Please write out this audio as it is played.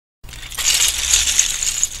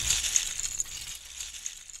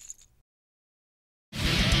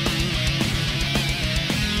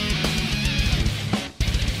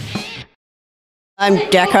I'm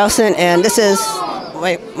Jack Carleson, and this is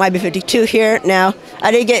my B-52 here. Now,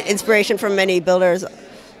 I did get inspiration from many builders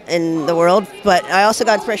in the world, but I also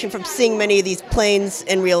got inspiration from seeing many of these planes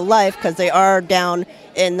in real life because they are down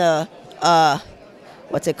in the,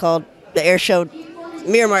 what's it called? The air show,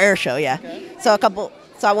 Miramar Air Show, yeah. Okay. So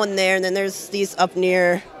saw one there, and then there's these up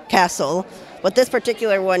near Castle. But this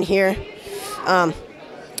particular one here,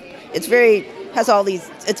 has all these,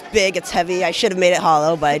 it's big, it's heavy. I should have made it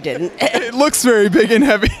hollow, but I didn't. It looks very big and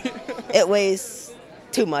heavy. It weighs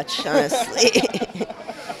too much, honestly.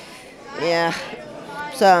 Yeah.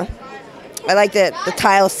 So I like that the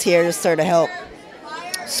tiles here just sort of help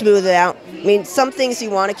smooth it out. I mean, some things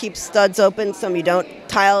you want to keep studs open, some you don't.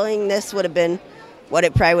 Tiling this would have been what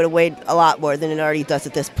it probably would have weighed a lot more than it already does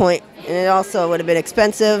at this point. And it also would have been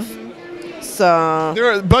expensive. So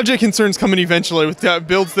there are budget concerns coming eventually with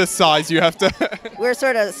builds this size. You have to. We're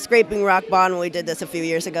sort of scraping rock bottom when we did this a few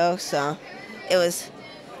years ago, so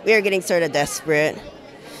we were getting sort of desperate.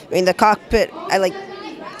 I mean, the cockpit,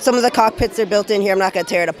 some of the cockpits are built in here. I'm not going to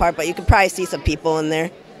tear it apart, but you can probably see some people in there.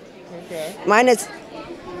 Okay. Mine is,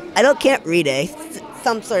 can't read it.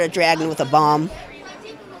 Some sort of dragon with a bomb.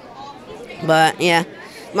 But yeah,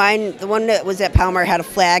 mine, the one that was at Palmer had a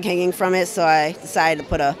flag hanging from it, so I decided to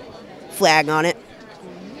put a flag on it.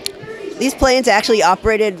 These planes actually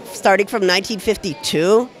operated starting from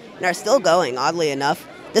 1952 and are still going, oddly enough.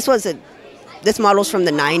 This model's from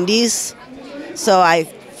the 90s, so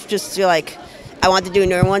I just feel like I want to do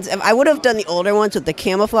newer ones. I would have done the older ones with the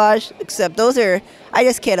camouflage, except I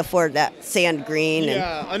just can't afford that sand green.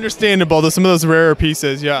 Yeah, understandable. Some of those rarer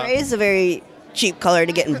pieces, yeah. Gray is a very cheap color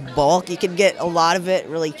to get in bulk. You can get a lot of it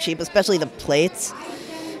really cheap, especially the plates.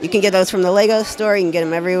 You can get those from the Lego store. You can get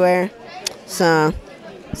them everywhere. So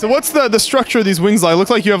what's the structure of these wings like? It looks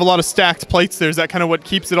like you have a lot of stacked plates there. Is that kind of what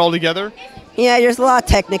keeps it all together? Yeah, there's a lot of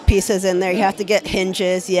Technic pieces in there. You have to get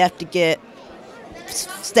hinges. You have to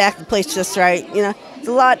stack the plates just right. You know, there's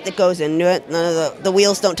a lot that goes into it. None of the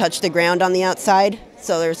wheels don't touch the ground on the outside,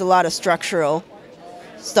 so there's a lot of structural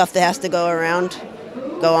stuff that has to go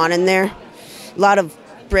on in there. A lot of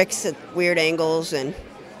bricks at weird angles and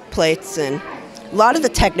plates and a lot of the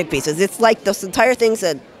Technic pieces. It's like this entire thing's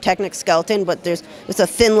a Technic skeleton, but there's a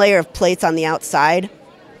thin layer of plates on the outside.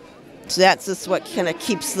 So that's just what kind of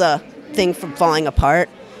keeps the thing from falling apart.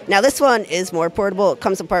 Now this one is more portable. It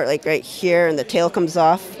comes apart like right here, and the tail comes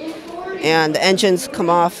off, and the engines come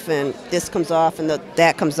off, and this comes off, and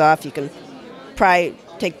that comes off. You can probably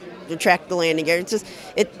retract the landing gear.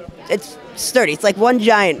 It's sturdy. It's like one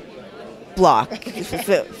giant block,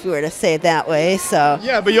 if we were to say it that way. So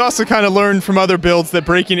yeah, but you also kind of learn from other builds that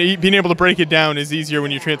being able to break it down is easier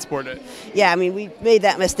when you transport it. Yeah, I mean, we made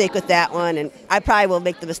that mistake with that one, and I probably will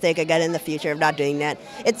make the mistake again in the future of not doing that.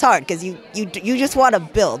 It's hard because you just want to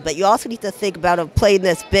build, but you also need to think about a plane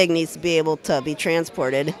this big needs to be able to be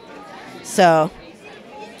transported. So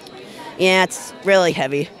yeah, it's really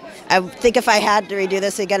heavy. I think if I had to redo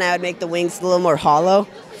this again, I would make the wings a little more hollow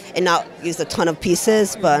and not use a ton of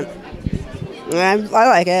pieces, but I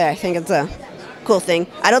like it. I think it's a cool thing.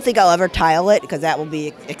 I don't think I'll ever tile it because that will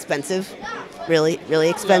be expensive. Really, really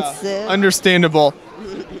expensive. Yeah, understandable.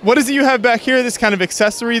 What is it you have back here, this kind of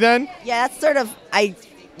accessory then? Yeah, that's sort of, when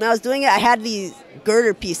I was doing it, I had these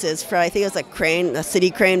girder pieces for, I think it was a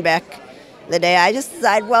city crane back in the day. I just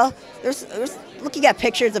decided, well, there's looking at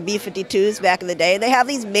pictures of B-52s back in the day, they have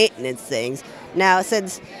these maintenance things. Now,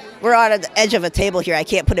 since we're on the edge of a table here, I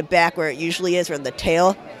can't put it back where it usually is, or the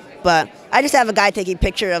tail. But I just have a guy taking a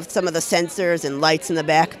picture of some of the sensors and lights in the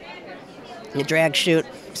back, the drag chute.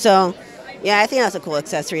 So, yeah, I think that's a cool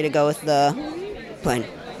accessory to go with the plane.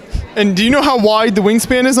 And do you know how wide the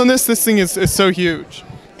wingspan is on this? This thing is so huge.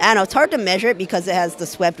 I don't know. It's hard to measure it because it has the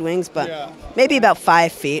swept wings, but maybe about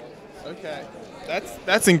 5 feet. Okay.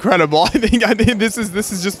 That's incredible. I think this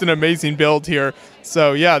is just an amazing build here.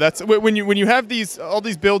 So yeah, that's when you have all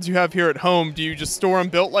these builds you have here at home. Do you just store them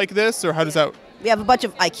built like this, or how does that? We have a bunch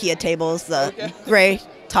of IKEA tables, the gray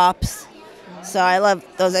tops. So I love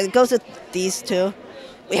those. It goes with these two.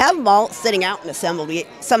 We have them all sitting out and assembled. We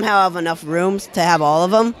somehow have enough rooms to have all of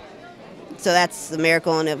them. So that's the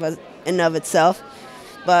miracle in and of itself.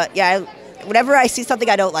 But yeah, whenever I see something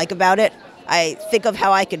I don't like about it, I think of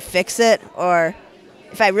how I could fix it, or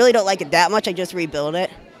if I really don't like it that much, I just rebuild it.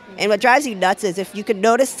 And what drives you nuts is if you can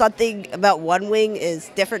notice something about one wing is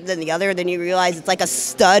different than the other, then you realize it's like a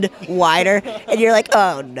stud wider, and you're like,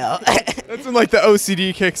 oh no. That's when like the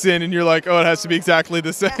OCD kicks in, and you're like, oh, it has to be exactly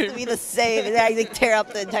the same. It has to be the same, and then I tear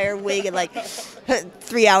up the entire wing, and like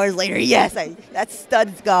 3 hours later, yes, that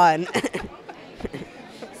stud's gone.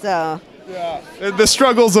 So. Yeah. The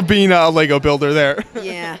struggles of being a Lego builder there.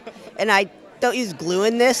 Yeah, and I don't use glue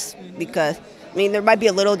in this because, I mean, there might be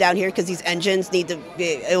a little down here because these engines need to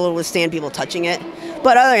be able to withstand people touching it.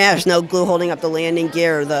 But other than that, there's no glue holding up the landing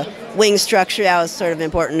gear or the wing structure. That was sort of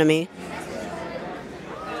important to me.